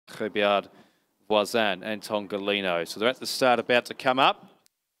Rebiard Voisin and Tongolino. So they're at the start, about to come up.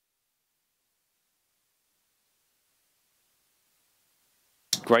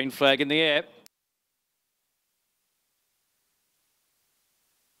 Green flag in the air.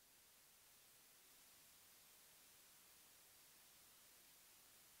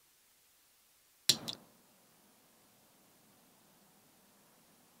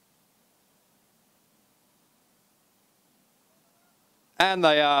 And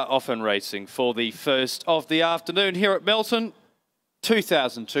they are off and racing for the first of the afternoon here at Melton.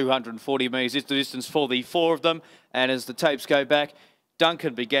 2,240 metres is the distance for the four of them. And as the tapes go back,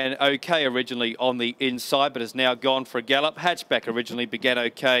 Duncan began okay originally on the inside, but has now gone for a gallop. Hatchback originally began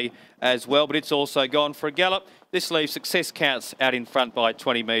okay as well, but it's also gone for a gallop. This leaves Success Counts out in front by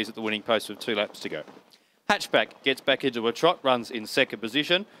 20 metres at the winning post with 2 laps to go. Hatchback gets back into a trot, runs in second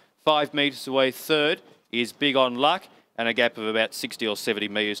position. 5 metres away third is Big On Luck, and a gap of about 60 or 70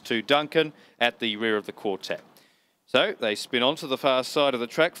 metres to Duncan at the rear of the quartet. So they spin onto the far side of the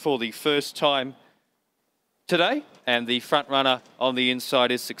track for the first time today, and the front runner on the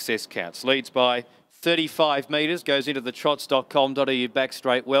inside is Success Counts. Leads by 35 metres, goes into the trots.com.au back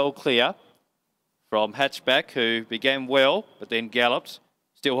straight, well clear from Hatchback, who began well but then galloped.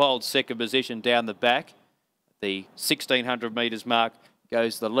 Still holds second position down the back. The 1,600 metres mark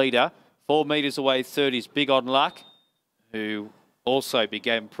goes the leader. 4 metres away third is Big On Luck, who also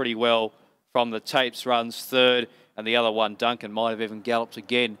began pretty well from the tapes, runs third, and the other one, Duncan, might have even galloped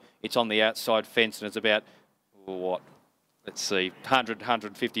again. It's on the outside fence, and it's about, what, let's see, 100,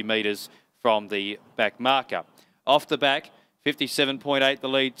 150 metres from the back marker. Off the back, 57.8 the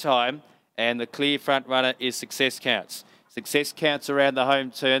lead time, and the clear front runner is Success Counts. Success Counts around the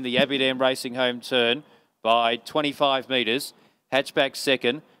home turn, the Aberdeen Racing home turn, by 25 metres. Hatchback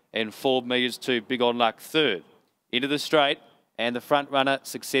second, and 4 metres to Big On Luck third. Into the straight, and the front runner,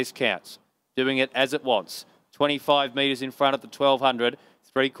 Success Counts, doing it as it wants. 25 metres in front at the 1,200,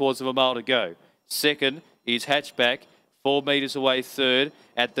 3/4 of a mile to go. Second is Hatchback, 4 metres away third.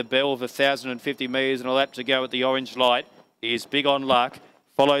 At the bell of 1,050 metres and a lap to go at the orange light is Big On Luck,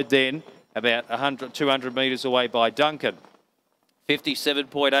 followed then about 100, 200 metres away by Duncan.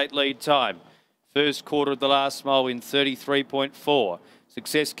 57.8 lead time. First quarter of the last mile in 33.4.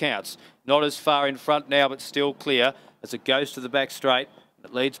 Success Counts, not as far in front now, but still clear as it goes to the back straight.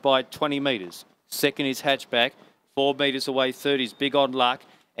 It leads by 20 metres. Second is Hatchback. 4 metres away third is Big On Luck,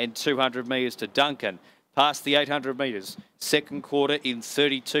 and 200 metres to Duncan. Past the 800 metres. Second quarter in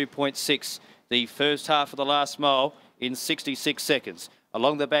 32.6. The first half of the last mile in 66 seconds.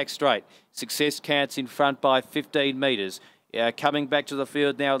 Along the back straight, Success Counts in front by 15 metres. Coming back to the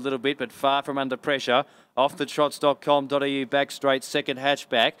field now a little bit, but far from under pressure. Off the trots.com.au back straight, second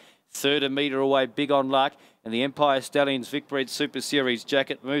Hatchback. Third a metre away, Big On Luck. And the Empire Stallions Vicbred Super Series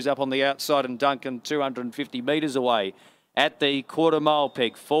jacket moves up on the outside, and Duncan 250 metres away. At the quarter mile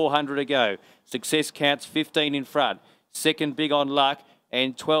peg, 400 to go. Success Counts 15 in front. Second Big On Luck,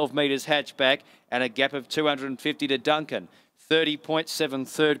 and 12 metres Hatchback, and a gap of 250 to Duncan. 30.7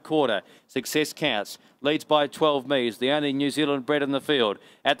 third quarter. Success Counts leads by 12 metres, the only New Zealand bred in the field.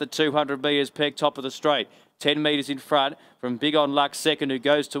 At the 200 metres peg, top of the straight. 10 metres in front from Big On Luck second, who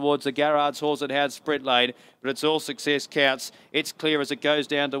goes towards the Garrard's Horse and Hound sprint lane, but it's all Success Counts. It's clear as it goes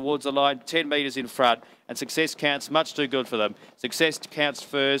down towards the line, 10 metres in front, and Success Counts much too good for them. Success Counts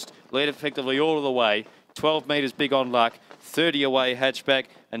first, lead effectively all of the way. 12 metres Big On Luck, 30 away Hatchback,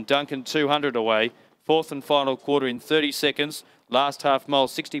 and Duncan 200 away. Fourth and final quarter in 30 seconds. Last half mile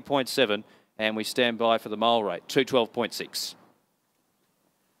 60.7, and we stand by for the mile rate, 212.6.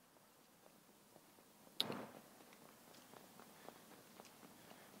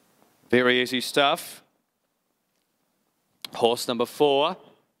 Very easy stuff. Horse number 4,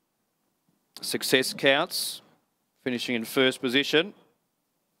 Success Counts, finishing in first position.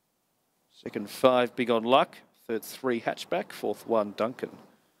 Second 5, Big On Luck. Third 3, Hatchback. Fourth 1, Duncan.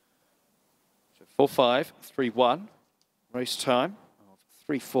 So 4-5, 3-1. Race time of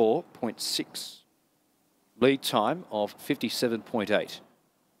 34.6. Lead time of 57.8.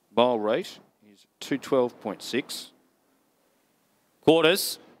 Mile rate is 212.6.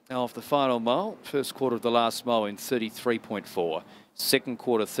 Quarters of the final mile. First quarter of the last mile in 33.4. Second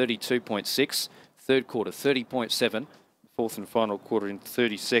quarter 32.6. Third quarter 30.7. Fourth and final quarter in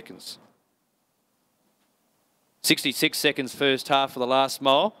 30 seconds. 66 seconds first half of the last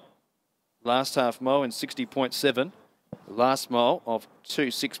mile. Last half mile in 60.7. Last mile of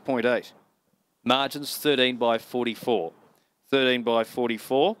 26.8. Margins 13 by 44. 13 by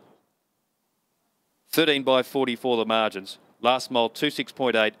 44. 13 by 44 the margins. Last mile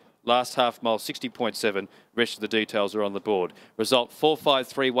 26.8. Last half mile 60.7. Rest of the details are on the board. Result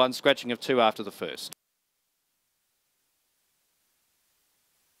 4-5-3-1, scratching of 2 after the first.